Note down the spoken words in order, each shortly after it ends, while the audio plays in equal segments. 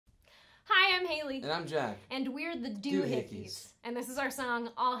I'm Haley. And I'm Jack. And we're the Doohickeys. And this is our song,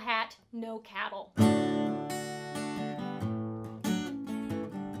 All Hat, No Cattle.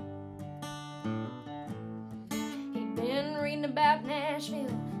 He'd been reading about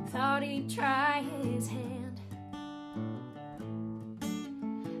Nashville, thought he'd try his hand.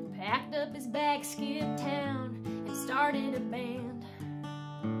 Packed up his bag, skipped town, and started a band.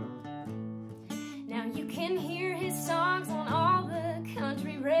 Now you can hear his songs on all the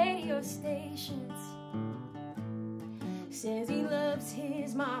country radio stations. Says he loves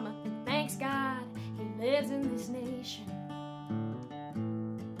his mama and thanks God he lives in this nation.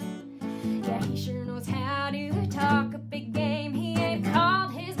 Yeah, he sure knows how to talk a big game. He ain't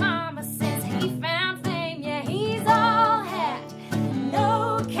called his mama since he found fame. Yeah, he's all hat,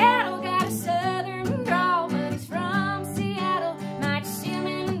 no cattle, got a southern drawl, but he's from Seattle. Might see him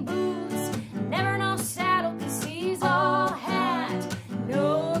in boots, never no saddle, 'cause he's all hat,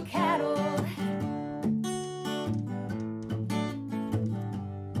 no cattle.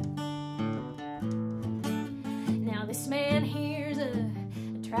 Now this man here's a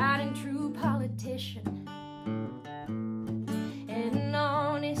tried and true politician, and an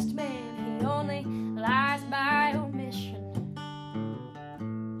honest man, he only lies by omission.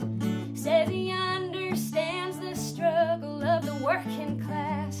 Says he understands the struggle of the working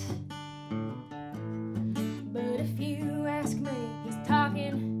class, but if you ask me, he's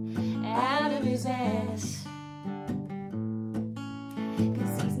talking out of his ass.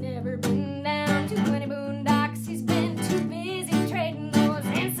 'Cause he's never been down to any boondocks, he's been too busy trading those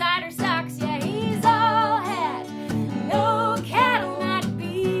insider stocks. Yeah, he's all hat, no cattle, might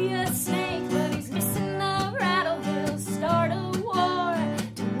be a snake, but he's missing the rattle. He'll start a war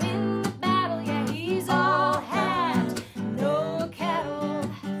to win the battle. Yeah, he's all hat, no cattle.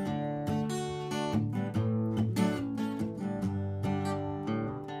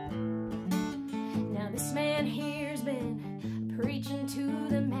 Now this man here's been preaching to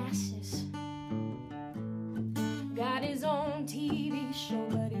the masses, got his own TV show,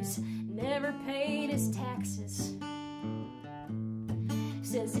 but he's never paid his taxes.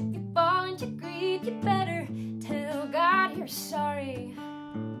 Says if you fall into greed, you better tell God you're sorry.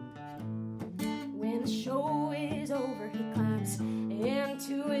 When the show is over, he climbs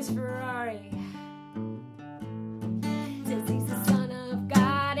into his Ferrari. Says he's the son of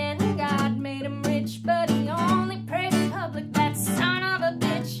God and God made him rich, but he only prays in public, that son of a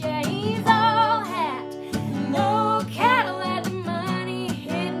bitch. Yeah, he's all hat, no cattle, had the money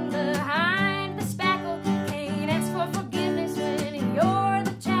hidden behind the spackle. Can't ask for forgiveness when you're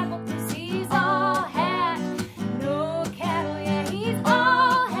the chapel, 'cause he's all hat, no cattle. Yeah, he's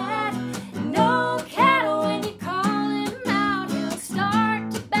all hat, no cattle. When you call him out, he'll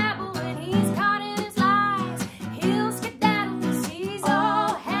start to babble. When he's caught in his lies, he'll skedaddle, 'cause he's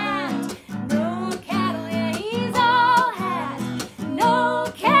all hat, no cattle. Yeah, he's all hat,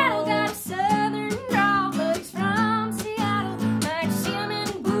 no cattle, got a southern drawl, but he's from Seattle. Might see him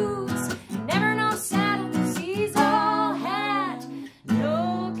in boots, never no saddle, 'cause he's all hat,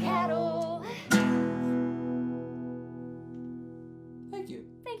 no cattle. Thank you.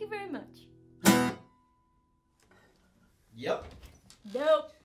 Thank you very much. Yep. Dope.